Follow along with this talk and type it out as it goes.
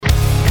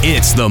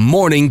It's the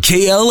Morning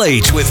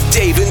KLH with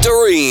Dave and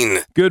Doreen.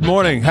 Good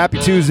morning. Happy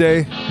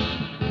Tuesday.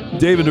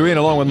 Dave and Doreen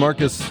along with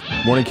Marcus.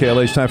 Morning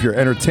KLH. Time for your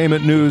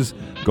entertainment news.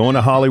 Going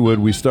to Hollywood,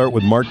 we start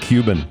with Mark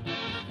Cuban.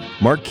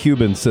 Mark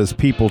Cuban says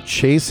people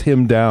chase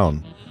him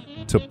down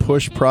to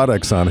push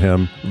products on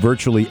him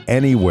virtually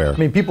anywhere. I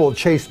mean, people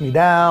chase me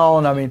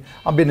down. I mean,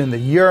 I've been in the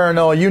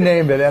urinal, you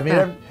name it. I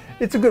mean,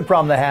 it's a good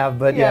problem to have,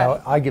 but you know,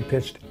 I get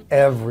pitched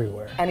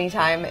everywhere.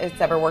 Anytime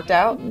it's ever worked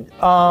out?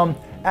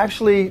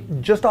 Actually,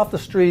 just off the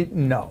street,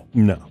 no.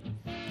 No.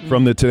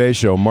 From the Today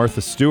Show,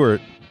 Martha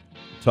Stewart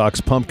talks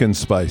pumpkin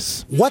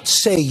spice. What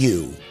say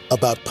you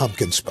about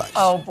pumpkin spice?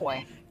 Oh,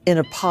 boy. In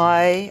a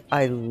pie,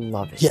 I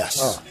love it.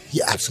 Yes.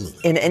 Yeah,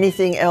 absolutely. In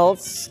anything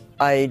else,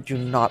 I do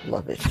not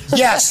love it.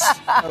 Yes.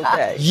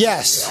 Okay.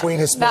 Yes. Queen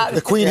has spoken.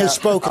 The Queen has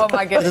spoken. Oh,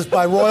 my goodness. It is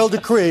by royal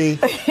decree.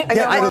 Get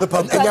rid of the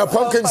pumpkin. And now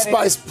pumpkin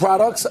spice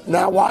products,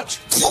 now watch.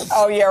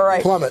 Oh, yeah,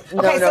 right. Plummet.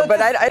 No,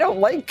 but I don't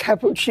like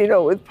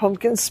cappuccino with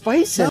pumpkin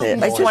spice in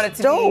it. I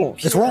just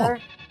don't. It's wrong.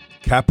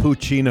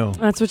 Cappuccino.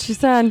 That's what she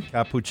said.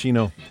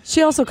 Cappuccino.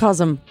 She also calls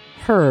them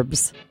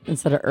herbs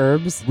instead of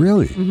herbs.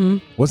 Really? Mm-hmm.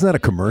 Wasn't that a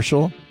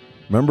commercial?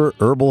 Remember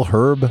Herbal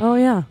Herb? Oh,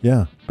 yeah.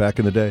 Yeah, back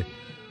in the day.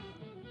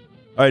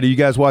 All right, are you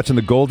guys watching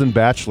The Golden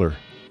Bachelor?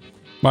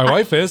 My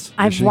wife is.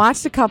 I've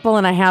watched a couple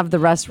and I have the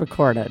rest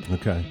recorded.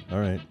 Okay, all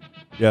right.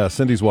 Yeah,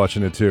 Cindy's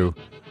watching it too.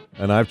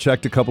 And I've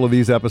checked a couple of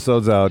these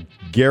episodes out.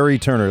 Gary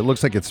Turner, it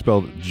looks like it's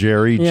spelled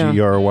Jerry,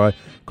 G-E-R-Y,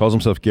 calls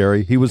himself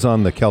Gary. He was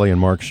on the Kelly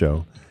and Mark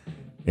show.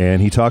 And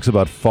he talks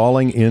about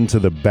falling into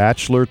the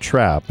bachelor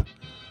trap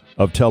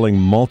of telling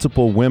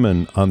multiple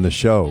women on the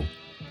show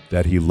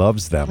that he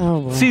loves them.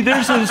 Oh, boy. See,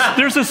 there's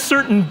a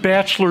certain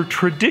bachelor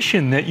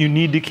tradition that you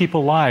need to keep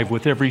alive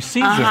with every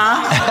season.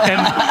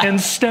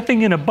 And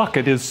stepping in a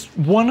bucket is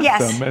one of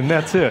them, and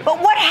that's it. But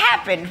what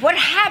happened? What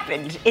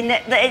happened?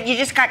 You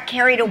just got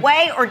carried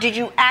away, or did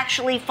you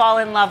actually fall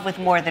in love with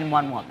more than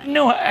one woman?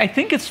 No, I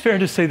think it's fair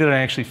to say that I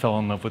actually fell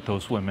in love with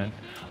those women.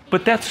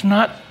 But that's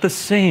not the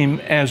same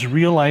as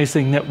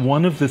realizing that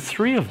one of the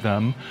three of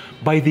them,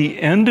 by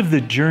the end of the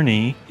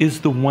journey,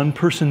 is the one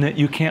person that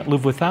you can't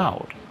live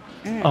without.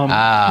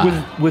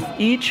 With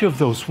each of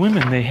those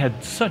women, they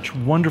had such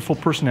wonderful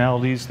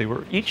personalities. They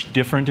were each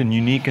different and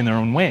unique in their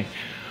own way.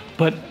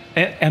 But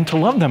and to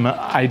love them,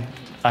 I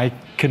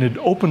can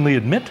openly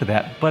admit to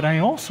that. But I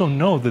also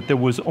know that there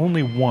was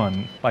only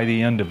one by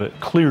the end of it,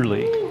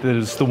 clearly, that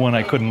is the one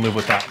I couldn't live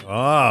without.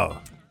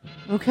 Oh.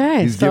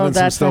 Okay, He's so giving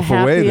some that's stuff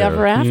a away happy there.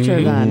 ever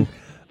after then.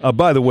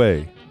 By the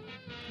way,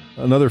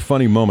 another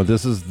funny moment.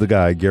 This is the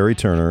guy, Gary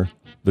Turner,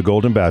 the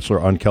Golden Bachelor,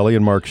 on Kelly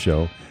and Mark's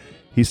show.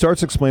 He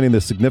starts explaining the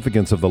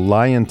significance of the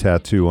lion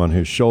tattoo on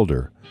his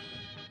shoulder.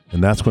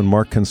 And that's when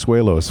Mark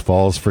Consuelos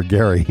falls for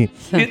Gary.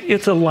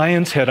 It's a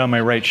lion's head on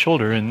my right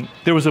shoulder. And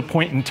there was a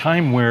point in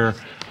time where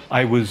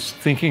I was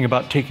thinking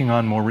about taking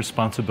on more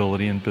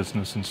responsibility in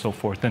business and so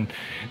forth. And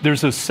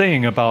there's a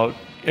saying about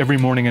every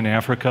morning in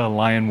Africa, a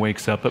lion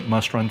wakes up, it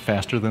must run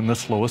faster than the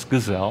slowest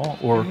gazelle.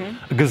 Or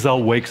a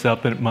gazelle wakes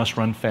up and it must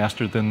run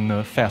faster than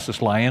the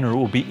fastest lion or it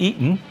will be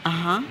eaten.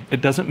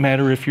 It doesn't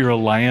matter if you're a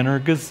lion or a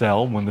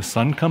gazelle. When the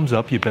sun comes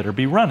up, you better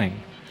be running.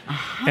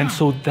 And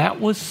so that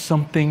was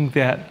something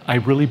that I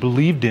really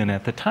believed in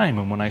at the time.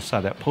 And when I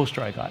saw that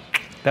poster, I thought,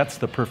 that's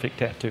the perfect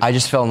tattoo. I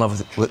just fell in love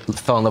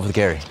with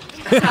Gary.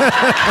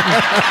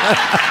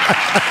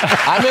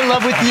 I'm in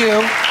love with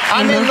you.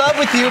 I'm in love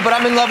with you, but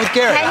I'm in love with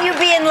Gary. Can you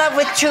be in love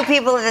with two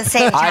people at the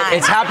same time?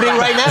 It's happening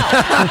right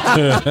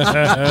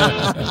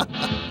now.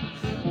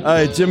 All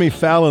right, Jimmy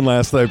Fallon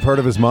last night, part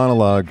of his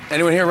monologue.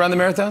 Anyone here run the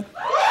marathon?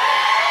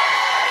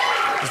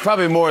 There's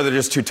probably more that are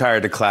just too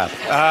tired to clap.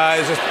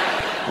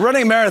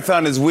 Running a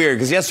marathon is weird,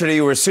 because yesterday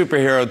you were a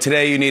superhero,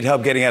 today you need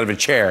help getting out of a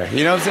chair.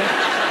 You know what I'm saying?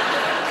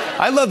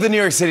 I love the New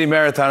York City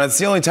Marathon. It's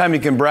the only time you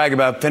can brag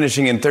about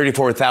finishing in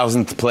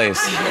 34,000th place.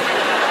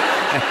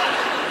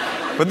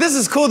 But this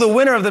is cool. The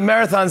winner of the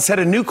marathon set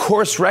a new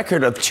course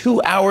record of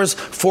 2 hours,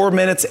 4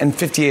 minutes, and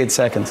 58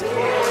 seconds.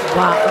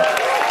 Wow.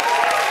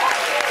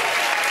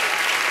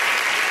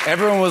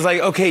 Everyone was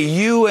like, okay,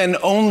 you and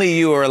only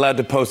you are allowed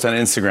to post on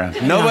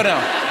Instagram. Nobody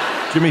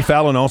else. Jimmy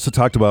Fallon also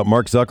talked about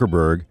Mark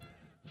Zuckerberg.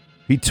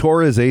 He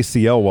tore his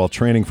ACL while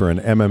training for an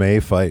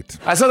MMA fight.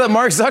 I saw that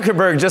Mark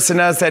Zuckerberg just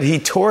announced that he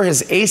tore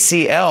his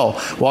ACL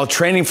while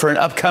training for an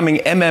upcoming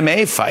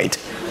MMA fight.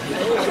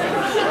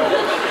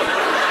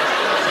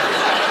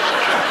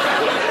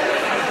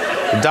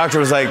 The doctor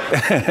was like,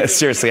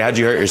 seriously, how'd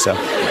you hurt yourself?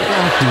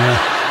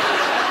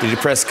 Did you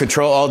press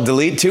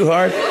Control-Alt-Delete too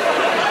hard?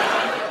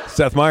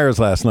 Seth Meyers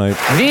last night.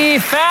 The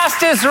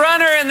fastest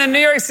runner in the New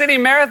York City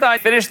Marathon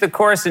finished the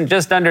course in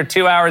just under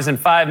 2 hours and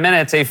 5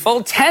 minutes, a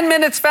full 10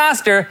 minutes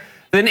faster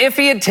than if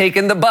he had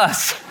taken the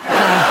bus.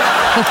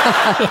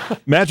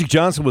 Magic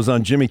Johnson was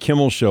on Jimmy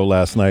Kimmel's show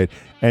last night,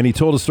 and he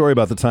told a story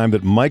about the time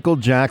that Michael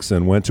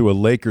Jackson went to a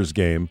Lakers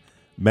game.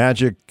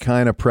 Magic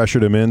kind of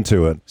pressured him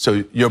into it.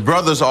 So your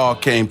brothers all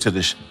came to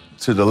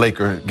the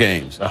Laker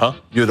games.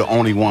 You're the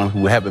only one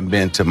who haven't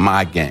been to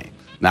my game.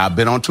 Now, I've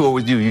been on tour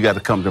with you. You got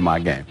to come to my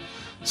game.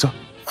 So,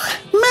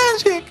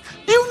 Magic,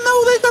 You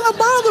know they're going to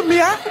bother me.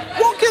 I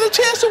won't get a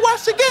chance to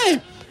watch the game.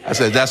 I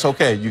said, that's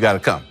okay. You got to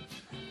come.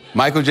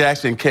 Michael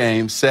Jackson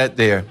came, sat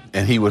there,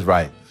 and he was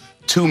right.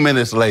 2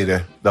 minutes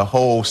later, the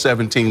whole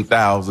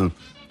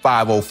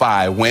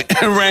 17,505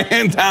 went and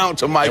ran down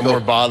to Michael. And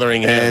we're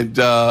bothering him. And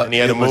he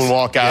had to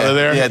moonwalk out of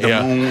there? He had to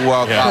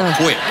moonwalk out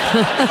quick.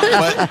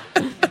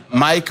 But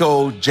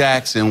Michael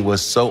Jackson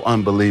was so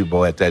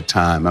unbelievable at that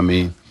time. I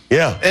mean,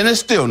 and it's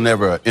still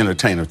never an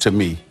entertainer to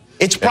me.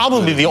 It's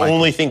probably the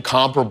only thing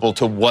comparable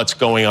to what's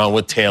going on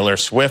with Taylor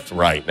Swift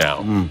right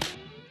now.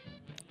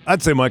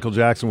 I'd say Michael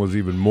Jackson was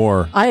even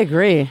more. I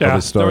agree. Of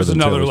a star there was than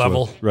another Taylor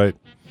level. Swift. Right.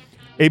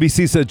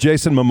 ABC said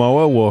Jason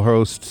Momoa will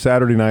host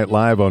Saturday Night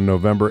Live on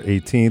November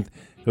 18th.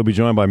 He'll be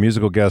joined by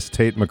musical guest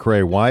Tate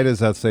McRae. Why does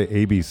that say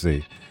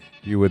ABC?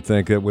 You would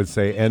think it would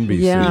say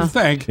NBC. Yeah. You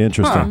think?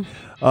 Interesting.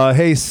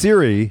 Hey,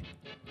 Siri,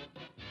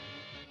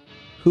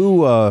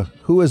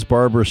 who is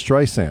Barbara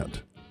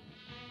Streisand?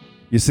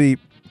 You see,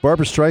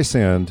 Barbara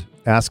Streisand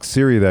asked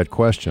Siri that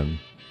question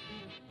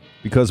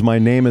because My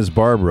Name is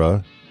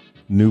Barbara,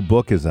 new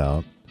book is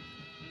out,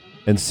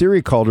 and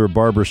Siri called her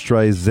Barbara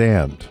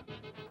Streisand.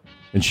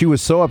 And she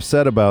was so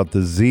upset about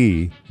the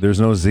Z, there's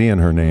no Z in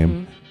her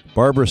name,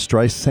 Barbara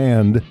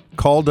Streisand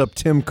called up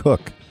Tim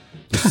Cook,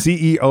 the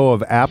CEO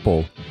of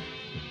Apple,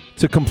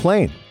 to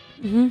complain.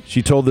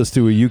 She told this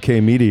to a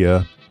UK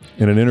media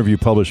in an interview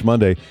published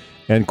Monday,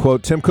 and,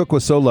 quote, Tim Cook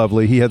was so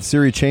lovely, he had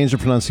Siri change the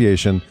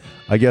pronunciation.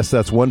 I guess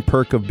that's one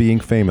perk of being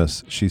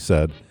famous, she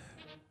said.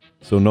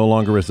 So no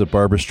longer is it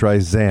Barbara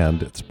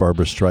Streisand, it's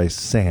Barbara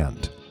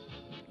Streisand.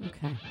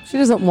 Okay. She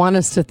doesn't want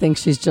us to think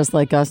she's just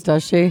like us,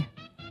 does she?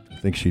 I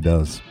think she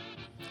does.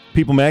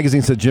 People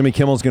magazine said Jimmy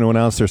Kimmel's going to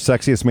announce their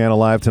Sexiest Man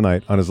Alive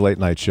tonight on his late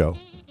night show.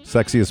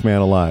 Sexiest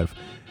Man Alive.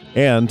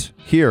 And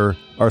here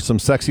are some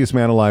Sexiest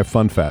Man Alive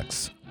fun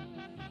facts.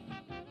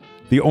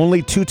 The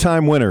only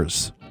two-time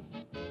winners,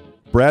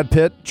 Brad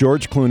Pitt,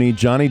 George Clooney,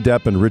 Johnny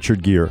Depp, and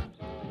Richard Gere.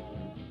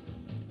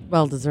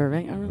 Well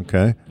deserving.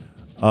 Okay.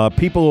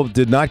 People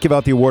did not give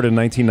out the award in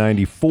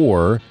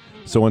 1994,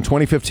 so in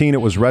 2015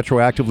 it was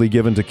retroactively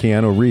given to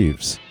Keanu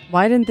Reeves.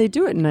 Why didn't they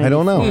do it in 94? I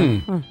don't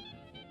know.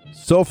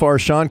 So far,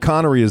 Sean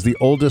Connery is the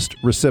oldest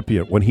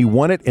recipient. When he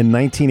won it in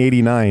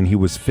 1989, he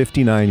was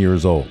 59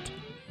 years old.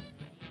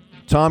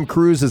 Tom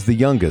Cruise is the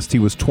youngest. He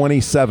was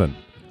 27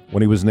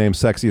 when he was named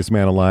Sexiest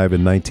Man Alive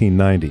in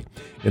 1990.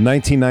 In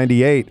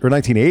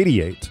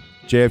 1988,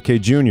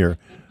 JFK Jr.,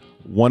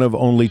 one of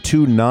only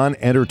two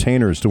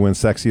non-entertainers to win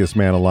Sexiest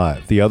Man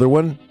Alive. The other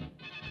one,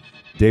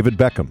 David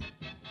Beckham,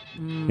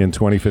 in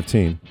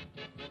 2015.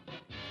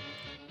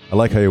 I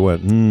like how you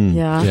went,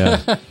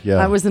 yeah.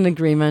 I was in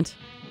agreement.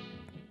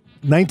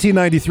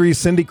 1993,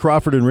 Cindy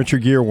Crawford and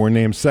Richard Gere were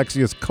named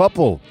Sexiest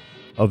Couple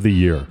of the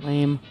Year.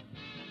 Lame.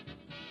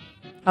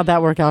 How'd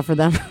that work out for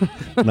them?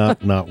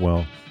 Not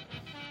well.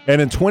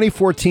 And in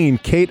 2014,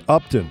 Kate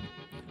Upton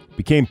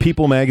became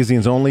People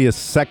Magazine's only a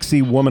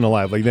sexy woman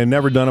alive. Like, they've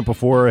never done it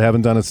before,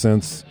 haven't done it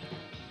since.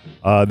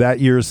 That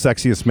year's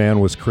sexiest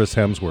man was Chris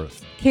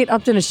Hemsworth. Kate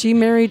Upton, is she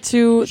married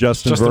to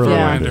Justin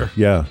Verlander?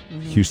 Yeah.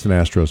 Houston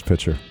Astros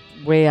pitcher.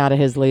 Way out of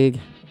his league.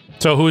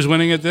 So who's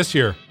winning it this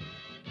year?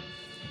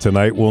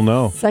 Tonight we'll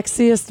know.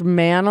 Sexiest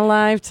man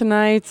alive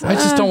tonight? I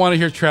just don't want to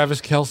hear Travis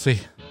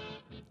Kelce.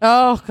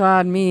 Oh,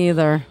 God, me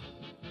either.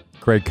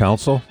 Craig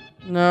Counsell?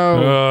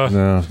 No.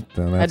 No.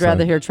 I'd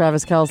rather hear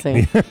Travis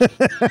Kelce.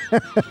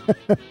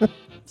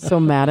 So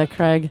mad at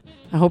Craig.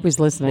 I hope he's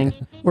listening.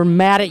 We're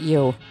mad at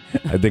you.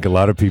 I think a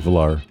lot of people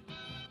are.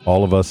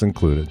 All of us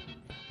included.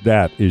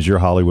 That is your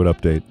Hollywood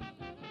Update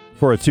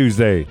for a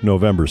Tuesday,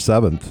 November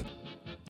 7th.